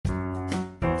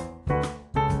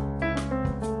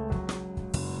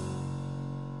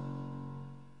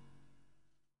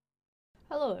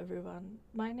Hello, everyone.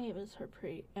 My name is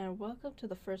Harpreet, and welcome to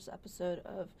the first episode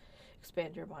of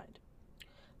Expand Your Mind.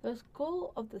 The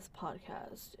goal of this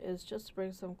podcast is just to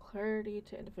bring some clarity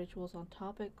to individuals on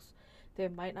topics they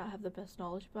might not have the best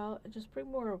knowledge about, and just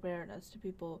bring more awareness to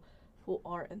people who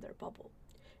are in their bubble.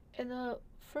 In the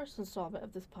first installment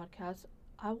of this podcast,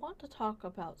 I want to talk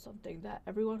about something that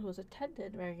everyone who has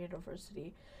attended Marian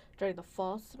University during the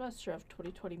fall semester of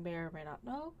 2020 may or may not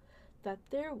know, that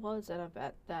there was an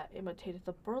event that imitated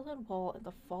the Berlin Wall and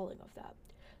the falling of that.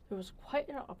 There was quite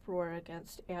an uproar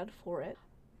against and for it.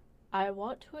 I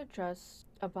want to address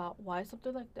about why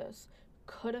something like this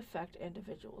could affect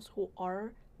individuals who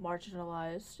are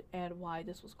marginalized and why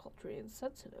this was culturally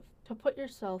insensitive. To put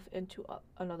yourself into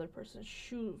another person's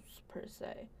shoes, per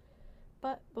se.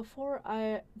 But before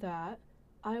I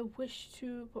wish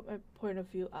to put my point of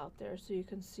view out there so you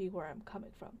can see where I'm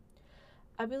coming from.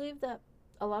 I believe that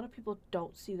a lot of people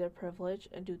don't see their privilege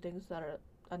and do things that are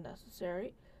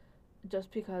unnecessary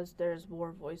just because there's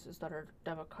more voices that are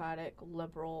democratic,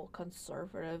 liberal,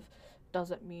 conservative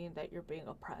doesn't mean that you're being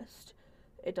oppressed.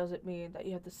 It doesn't mean that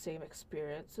you have the same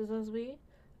experiences as me.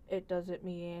 It doesn't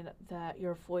mean that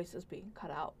your voice is being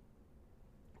cut out.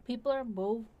 People are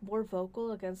more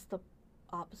vocal against the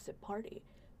opposite party.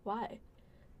 Why?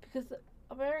 Because the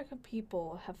American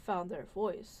people have found their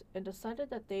voice and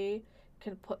decided that they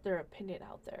can put their opinion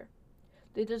out there.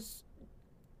 They just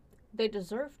they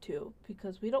deserve to,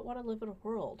 because we don't want to live in a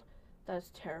world that has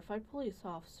terrified police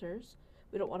officers.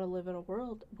 We don't want to live in a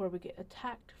world where we get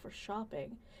attacked for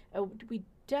shopping. And we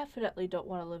definitely don't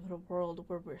want to live in a world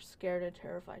where we're scared and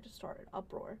terrified to start an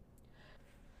uproar.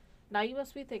 Now, you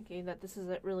must be thinking that this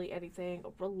isn't really anything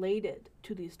related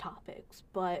to these topics,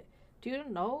 but do you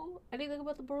know anything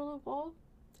about the Berlin Wall?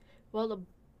 Well, the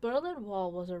Berlin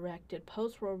Wall was erected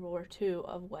post World War II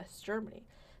of West Germany.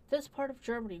 This part of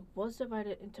Germany was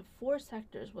divided into four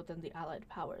sectors within the Allied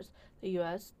powers: the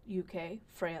US, UK,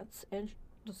 France, and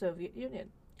the Soviet Union.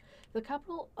 The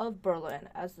capital of Berlin,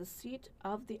 as the seat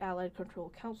of the Allied Control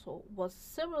Council, was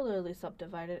similarly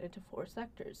subdivided into four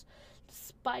sectors,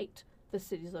 despite the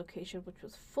city's location, which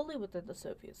was fully within the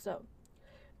Soviet zone.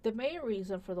 The main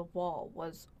reason for the wall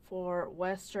was for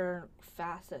Western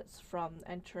facets from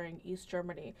entering East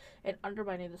Germany and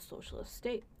undermining the socialist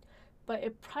state, but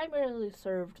it primarily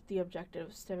served the objective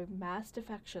of stemming mass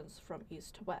defections from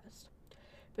East to West.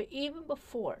 But even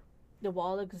before the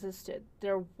wall existed,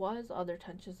 there was other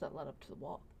tensions that led up to the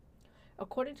wall.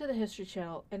 According to the History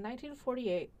Channel, in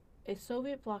 1948, a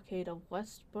Soviet blockade of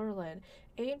West Berlin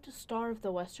aimed to starve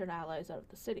the Western Allies out of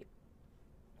the city.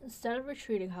 Instead of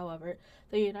retreating, however,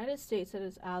 the United States and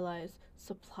its allies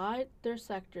supplied their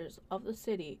sectors of the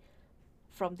city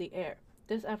from the air.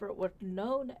 This effort, was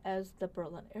known as the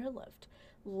Berlin Airlift,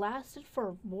 lasted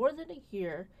for more than a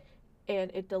year, and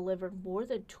it delivered more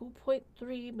than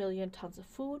 2.3 million tons of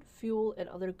food, fuel, and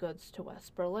other goods to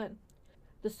West Berlin.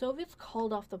 The Soviets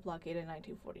called off the blockade in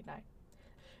 1949.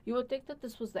 You would think that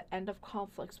this was the end of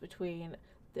conflicts between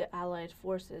the Allied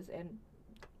forces, and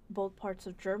both parts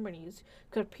of Germany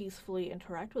could peacefully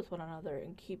interact with one another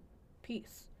and keep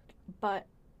peace. But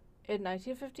in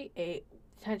 1958,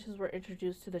 tensions were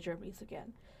introduced to the Germans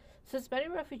again. Since many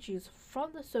refugees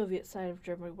from the Soviet side of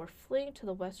Germany were fleeing to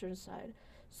the western side,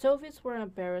 Soviets were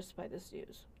embarrassed by this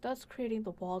news, thus creating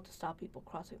the wall to stop people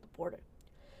crossing the border.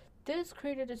 This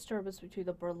created disturbance between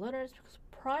the Berliners because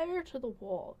prior to the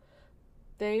wall,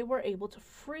 they were able to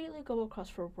freely go across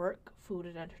for work, food,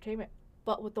 and entertainment.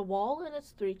 But with the wall and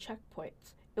its three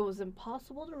checkpoints, it was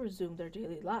impossible to resume their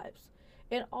daily lives.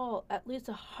 In all, at least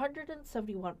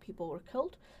 171 people were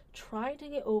killed trying to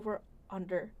get over,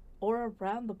 under, or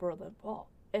around the Berlin Wall.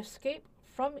 Escape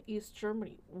from East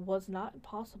Germany was not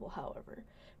impossible, however.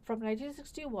 From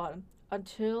 1961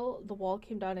 until the wall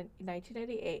came down in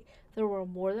 1998, there were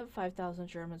more than 5,000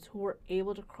 Germans who were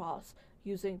able to cross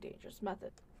using dangerous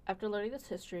methods. After learning this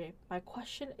history, my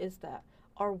question is that,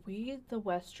 are we the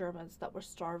West Germans that were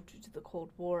starved due to the Cold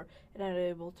War and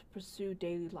unable to pursue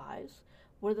daily lives?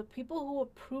 Were the people who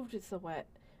approved this event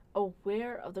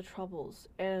aware of the troubles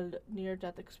and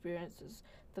near-death experiences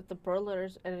that the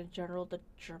Berliners and in general the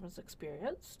Germans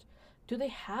experienced? Do they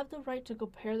have the right to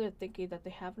compare their thinking that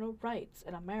they have no rights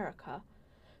in America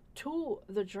to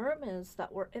the Germans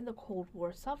that were in the Cold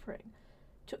War suffering?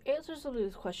 To answer some of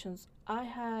these questions, I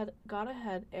had gone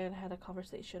ahead and had a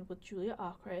conversation with Julia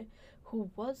Acre,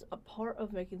 who was a part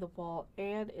of making the wall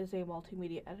and is a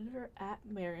multimedia editor at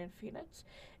Marian Phoenix,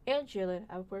 and Jalen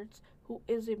Edwards, who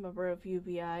is a member of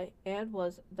UBI and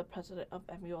was the president of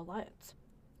MU Alliance.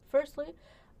 Firstly,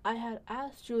 I had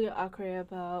asked Julia Acre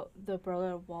about the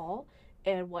Berlin Wall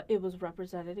and what it was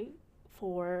representing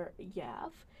for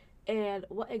YAF, and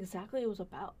what exactly it was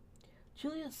about.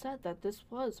 Julia said that this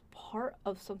was part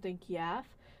of something YAF,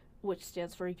 which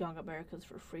stands for Young Americans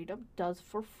for Freedom, does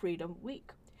for Freedom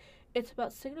Week. It's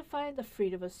about signifying the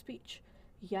freedom of speech.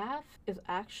 YAF is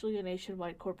actually a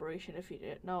nationwide corporation, if you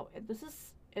didn't know, and this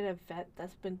is an event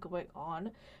that's been going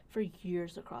on for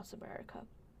years across America.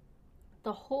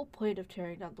 The whole point of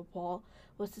tearing down the wall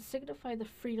was to signify the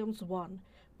freedoms won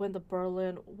when the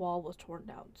Berlin Wall was torn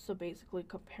down. So basically,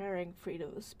 comparing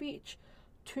freedom of speech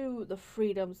to the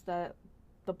freedoms that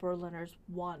the Berliners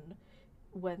won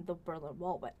when the Berlin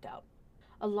Wall went down.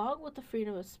 Along with the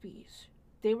freedom of speech,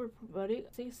 they were promoting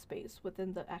a safe space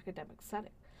within the academic setting.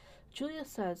 Julia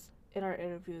says in our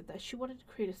interview that she wanted to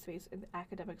create a space in the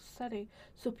academic setting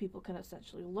so people can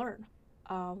essentially learn.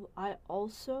 I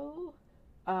also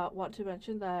want to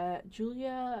mention that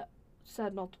Julia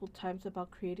said multiple times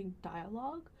about creating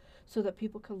dialogue so that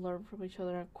people can learn from each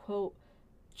other and, quote,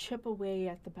 chip away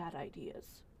at the bad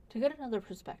ideas. To get another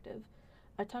perspective,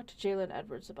 I talked to Jalen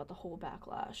Edwards about the whole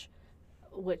backlash,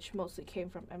 which mostly came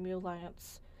from MU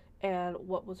Alliance, and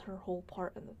what was her whole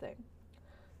part in the thing.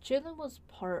 Jalen was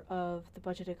part of the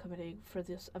budgeting committee for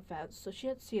this event, so she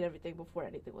had seen everything before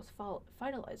anything was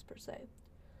finalized, per se.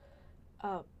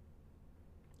 Um,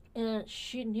 and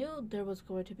she knew there was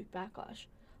going to be backlash.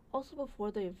 Also,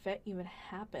 before the event even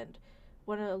happened,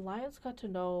 when an alliance got to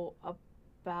know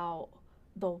about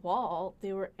the wall,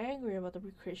 they were angry about the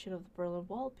recreation of the Berlin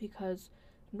Wall because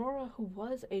Nora, who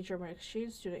was a German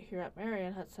exchange student here at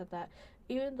Marian, had said that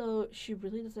even though she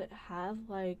really doesn't have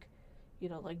like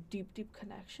deep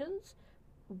connections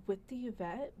with the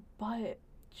event, but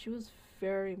she was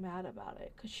very mad about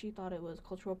it because she thought it was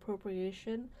cultural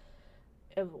appropriation,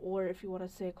 or if you want to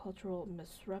say cultural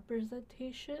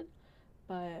misrepresentation,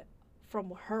 but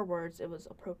from her words, it was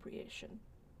appropriation.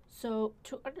 So,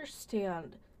 to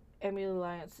understand MU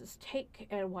Alliance's take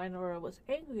and why Nora was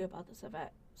angry about this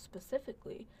event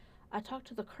specifically, I talked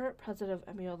to the current president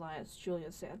of MU Alliance,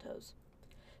 Julian Santos.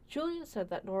 Julian said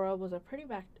that Nora was a pretty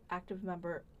active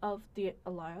member of the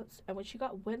alliance, and when she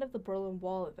got wind of the Berlin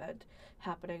Wall event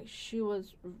happening, she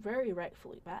was very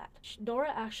rightfully mad.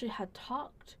 Nora actually had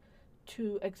talked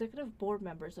to executive board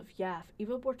members of YAF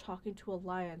even before talking to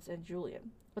Alliance and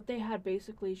Julian, but they had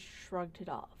basically shrugged it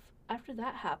off. After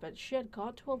that happened, she had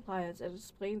gone to Alliance and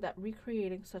explained that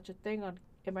recreating such a thing on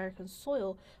American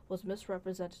soil was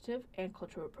misrepresentative and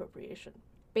cultural appropriation.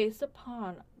 Based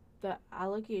upon the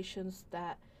allegations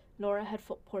that Nora had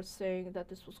put forth saying that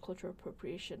this was cultural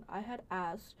appropriation, I had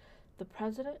asked the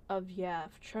president of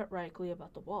YAF, Trent Reichley,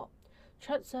 about the wall.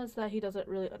 Trent says that he doesn't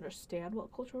really understand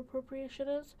what cultural appropriation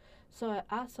is, so I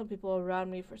asked some people around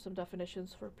me for some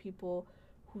definitions for people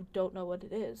who don't know what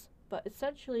it is. But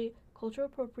essentially, cultural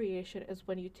appropriation is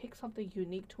when you take something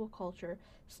unique to a culture,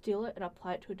 steal it, and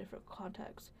apply it to a different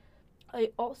context.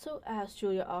 I also asked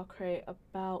Julia Alcray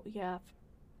about YAF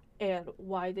and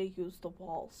why they use the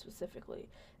wall specifically,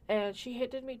 and she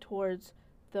hinted me towards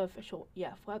the official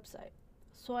YAF website.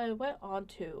 So I went on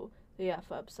to the YAF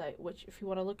website, which, if you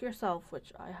want to look yourself,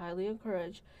 which I highly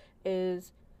encourage,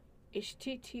 is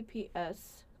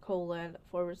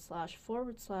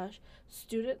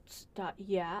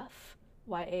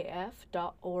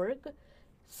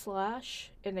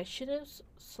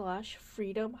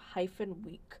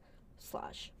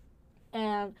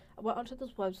and I went onto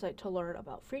this website to learn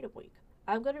about Freedom Week.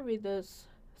 I'm going to read this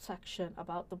section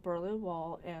about the Berlin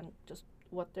Wall and just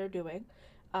what they're doing,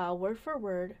 word for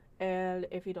word. And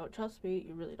if you don't trust me,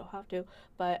 you really don't have to,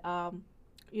 but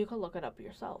you can look it up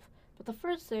yourself. But the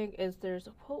first thing is there's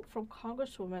a quote from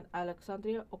Congresswoman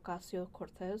Alexandria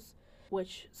Ocasio-Cortez,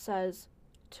 which says,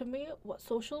 "To me, what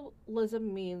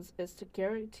socialism means is to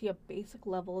guarantee a basic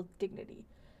level of dignity."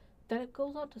 Then it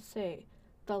goes on to say,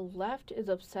 "The left is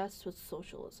obsessed with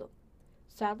socialism.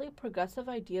 Sadly, progressive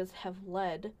ideas have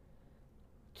led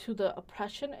to the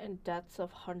oppression and deaths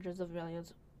of hundreds of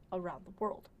millions around the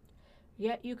world.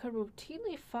 Yet you can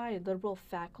routinely find liberal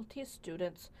faculty,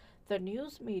 students, the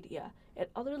news media, and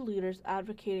other leaders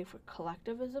advocating for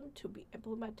collectivism to be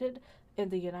implemented in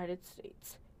the United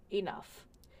States. Enough.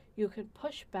 You can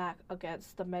push back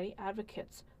against the many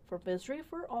advocates for misery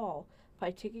for all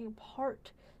by taking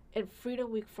part in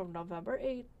Freedom Week from November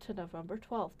 8th to November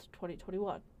 12th,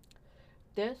 2021.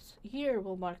 This year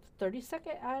will mark the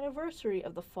 32nd anniversary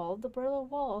of the fall of the Berlin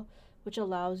Wall, which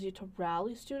allows you to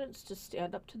rally students to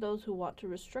stand up to those who want to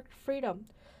restrict freedom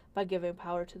by giving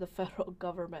power to the federal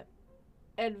government.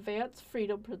 Advance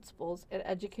freedom principles and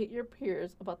educate your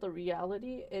peers about the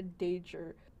reality and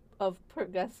danger of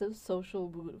progressive social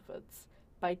movements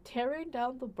by tearing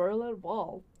down the Berlin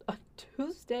Wall on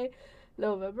Tuesday,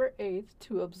 November 8th,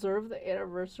 to observe the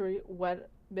anniversary when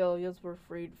millions were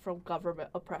freed from government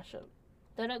oppression.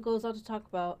 Then it goes on to talk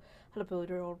about how to build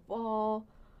your own wall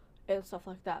and stuff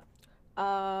like that.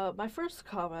 My first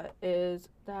comment is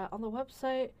that on the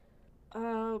website,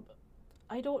 um,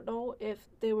 I don't know if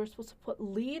they were supposed to put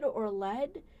lead or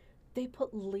lead. They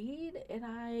put lead, and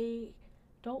I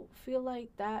don't feel like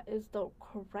that is the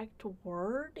correct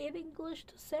word in English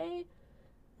to say.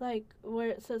 Like, where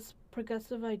it says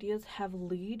progressive ideas have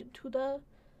lead to the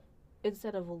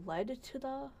instead of led to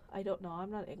the. I don't know.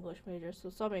 I'm not an English major, so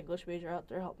some English major out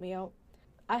there help me out.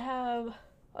 I have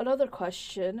another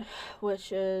question,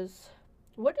 which is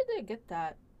where did they get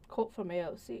that quote from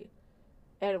AOC?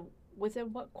 And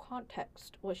within what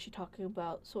context was she talking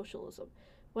about socialism?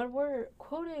 When we're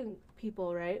quoting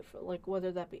people, right, for like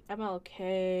whether that be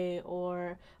MLK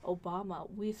or Obama,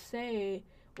 we say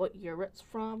what year it's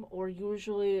from, or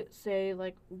usually say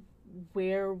like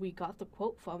where we got the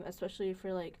quote from, especially if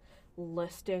you're like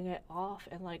listing it off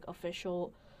in like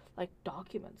official like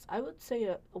documents. I would say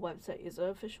a website is an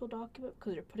official document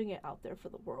because you're putting it out there for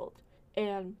the world.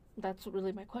 And that's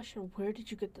really my question. Where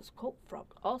did you get this quote from?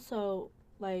 Also,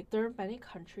 like, there are many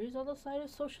countries on the side of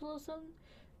socialism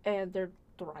and they're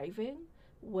thriving,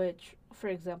 which, for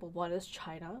example, one is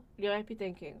China. You might be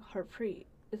thinking, Harpreet,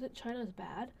 isn't China's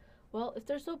bad? Well, if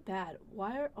they're so bad,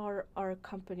 why are our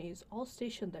companies all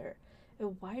stationed there?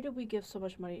 And why do we give so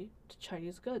much money to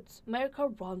Chinese goods? America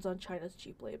runs on China's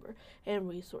cheap labor and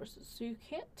resources, so you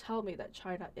can't tell me that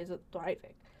China isn't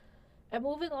thriving. And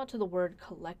moving on to the word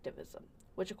collectivism,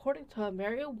 which according to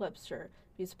Merriam-Webster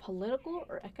means political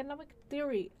or economic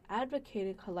theory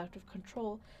advocating collective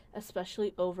control,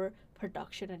 especially over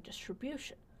production and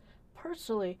distribution.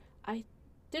 Personally, I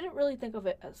didn't really think of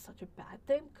it as such a bad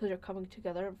thing because you're coming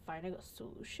together and finding a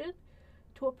solution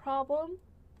to a problem,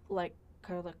 like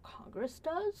kind of like Congress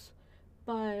does.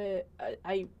 But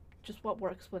I just want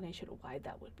more explanation of why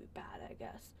that would be bad, I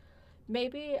guess.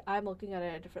 Maybe I'm looking at it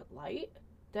in a different light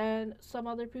than some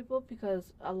other people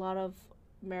because a lot of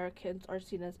Americans are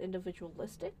seen as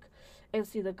individualistic and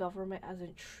see the government as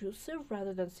intrusive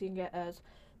rather than seeing it as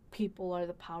people are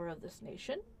the power of this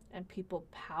nation and people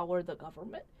power the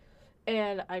government.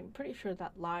 And I'm pretty sure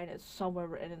that line is somewhere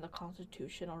written in the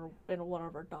Constitution or in one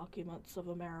of our documents of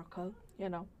America, you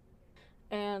know.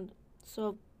 And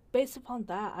so, based upon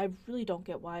that, I really don't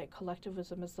get why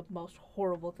collectivism is the most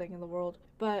horrible thing in the world.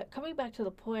 But coming back to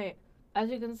the point, as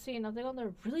you can see, nothing on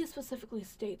there really specifically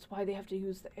states why they have to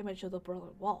use the image of the Berlin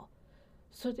Wall.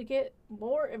 So to get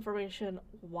more information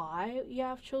why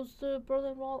YAF chose the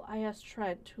Berlin Wall, I asked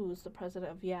Trent, who is the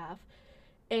president of YAF,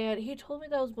 and he told me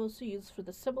that it was mostly used for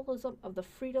the symbolism of the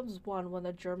freedoms won when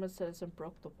the German citizen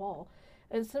broke the wall.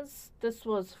 And since this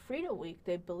was Freedom Week,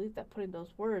 they believed that putting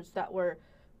those words that were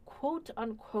quote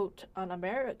unquote un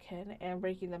American and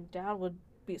breaking them down would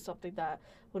be something that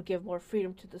would give more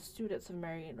freedom to the students of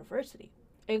Marian University.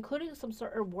 Including some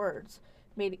certain words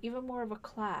made even more of a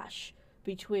clash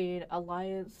between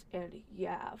Alliance and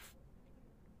YAF.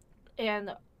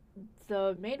 And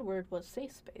the main word was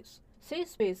safe space. Safe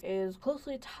space is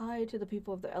closely tied to the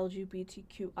people of the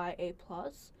LGBTQIA+,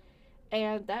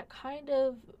 and that kind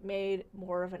of made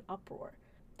more of an uproar.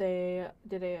 They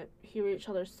didn't hear each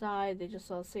other's side, they just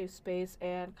saw safe space,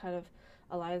 and kind of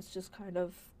Alliance just kind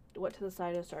of went to the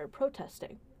side and started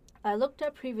protesting. I looked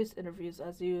at previous interviews,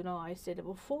 as you know I stated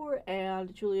before,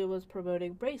 and Julia was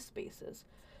promoting brave spaces.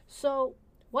 So,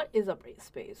 what is a brave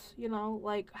space? You know,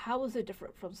 like, how is it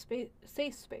different from safe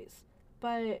space?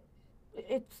 But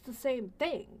it's the same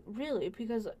thing, really,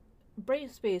 because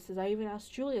brave spaces, I even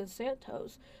asked Julia and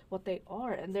Santos what they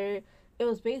are, and it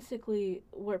was basically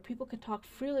where people can talk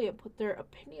freely and put their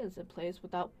opinions in place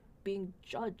without being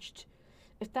judged.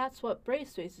 If that's what brave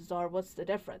spaces are, what's the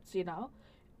difference, you know?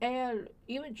 And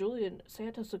even Julian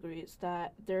Santos agrees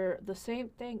that they're the same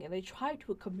thing, and they try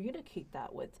to communicate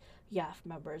that with YAF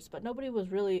members, but nobody was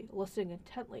really listening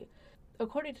intently.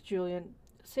 According to Julian,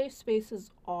 safe spaces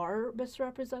are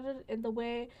misrepresented in the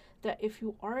way that if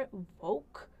you aren't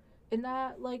woke in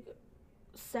that, like,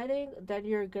 setting, then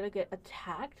you're gonna get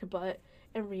attacked, but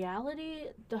in reality,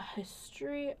 the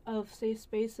history of safe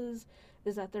spaces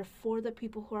is that they're for the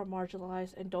people who are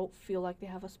marginalized and don't feel like they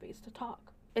have a space to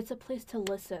talk. It's a place to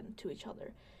listen to each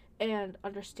other and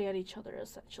understand each other,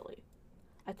 essentially.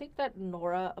 I think that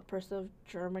Nora, a person of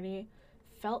Germany,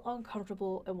 felt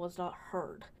uncomfortable and was not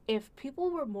heard. If people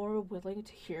were more willing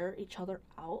to hear each other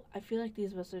out, I feel like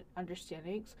these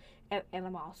misunderstandings and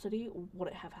animosity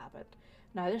wouldn't have happened.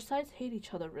 Neither sides hate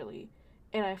each other, really,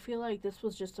 and I feel like this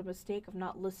was just a mistake of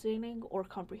not listening or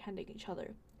comprehending each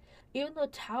other. Even though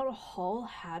town hall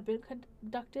had been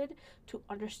conducted to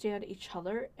understand each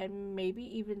other and maybe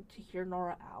even to hear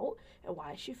Nora out and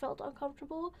why she felt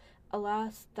uncomfortable,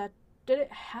 alas, that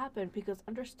didn't happen because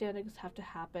understandings have to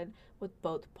happen with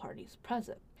both parties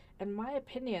present. In my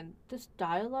opinion, this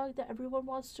dialogue that everyone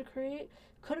wants to create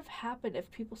could have happened if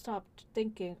people stopped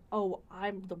thinking, oh,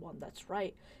 I'm the one that's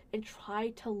right, and try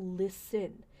to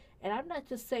listen. And I'm not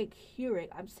just saying hearing,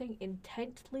 I'm saying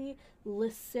intently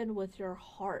listen with your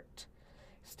heart.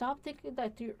 Stop thinking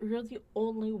that you're the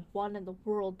only one in the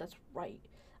world that's right.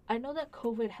 I know that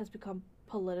COVID has become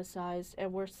politicized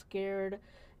and we're scared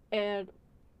and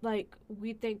like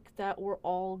we think that we're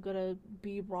all gonna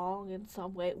be wrong in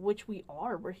some way, which we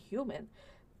are, we're human.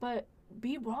 But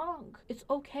be wrong. It's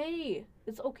okay.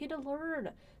 It's okay to learn.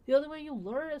 The only way you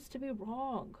learn is to be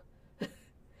wrong.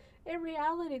 In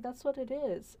reality, that's what it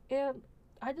is. And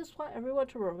I just want everyone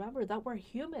to remember that we're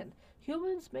human.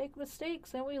 Humans make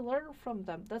mistakes and we learn from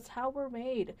them. That's how we're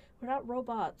made. We're not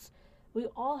robots. We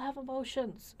all have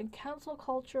emotions. And cancel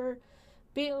culture,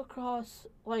 being across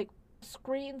like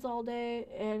screens all day,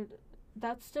 and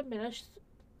that's diminished,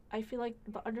 I feel like,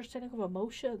 the understanding of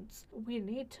emotions. We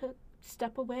need to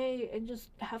step away and just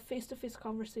have face-to-face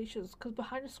conversations, because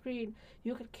behind a screen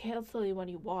you can cancel anyone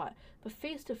you want, but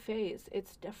face-to-face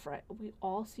it's different. We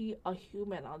all see a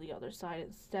human on the other side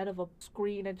instead of a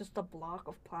screen and just a block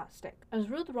of plastic. As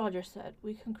Ruth Rogers said,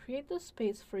 we can create this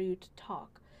space for you to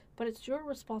talk, but it's your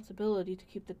responsibility to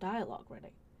keep the dialogue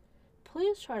running.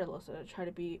 Please try to listen and try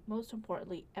to be, most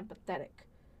importantly, empathetic.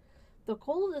 The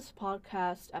goal of this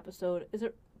podcast episode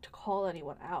isn't to call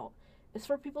anyone out. It's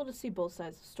for people to see both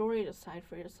sides of the story and decide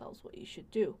for yourselves what you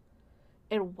should do.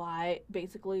 And why,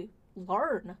 basically,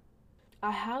 learn.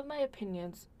 I have my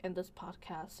opinions in this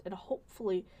podcast and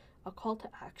hopefully a call to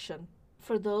action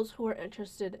for those who are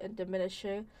interested in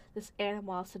diminishing this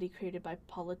animosity created by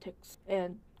politics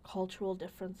and cultural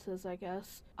differences, I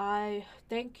guess. I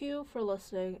thank you for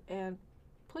listening, and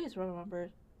please remember,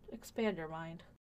 expand your mind.